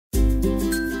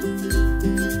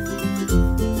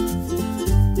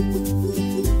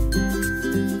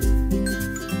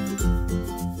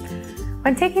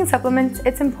When taking supplements,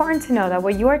 it's important to know that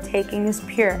what you are taking is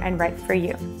pure and right for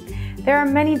you. There are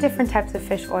many different types of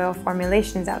fish oil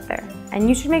formulations out there, and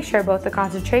you should make sure both the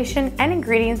concentration and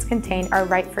ingredients contained are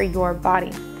right for your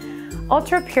body.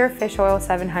 Ultra Pure Fish Oil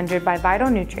 700 by Vital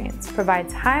Nutrients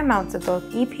provides high amounts of both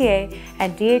EPA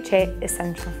and DHA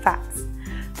essential fats.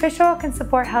 Fish oil can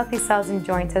support healthy cells and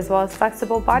joints as well as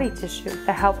flexible body tissue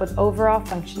that help with overall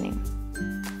functioning.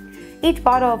 Each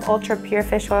bottle of Ultra Pure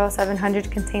Fish Oil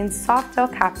 700 contains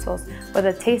Softgel capsules with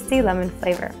a tasty lemon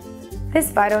flavor.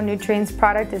 This Vital Nutrients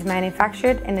product is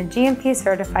manufactured in a GMP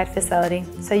certified facility,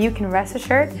 so you can rest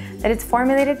assured that it's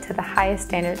formulated to the highest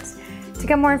standards. To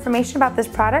get more information about this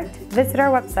product, visit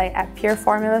our website at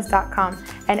PureFormulas.com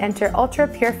and enter Ultra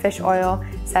Pure Fish Oil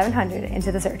 700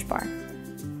 into the search bar.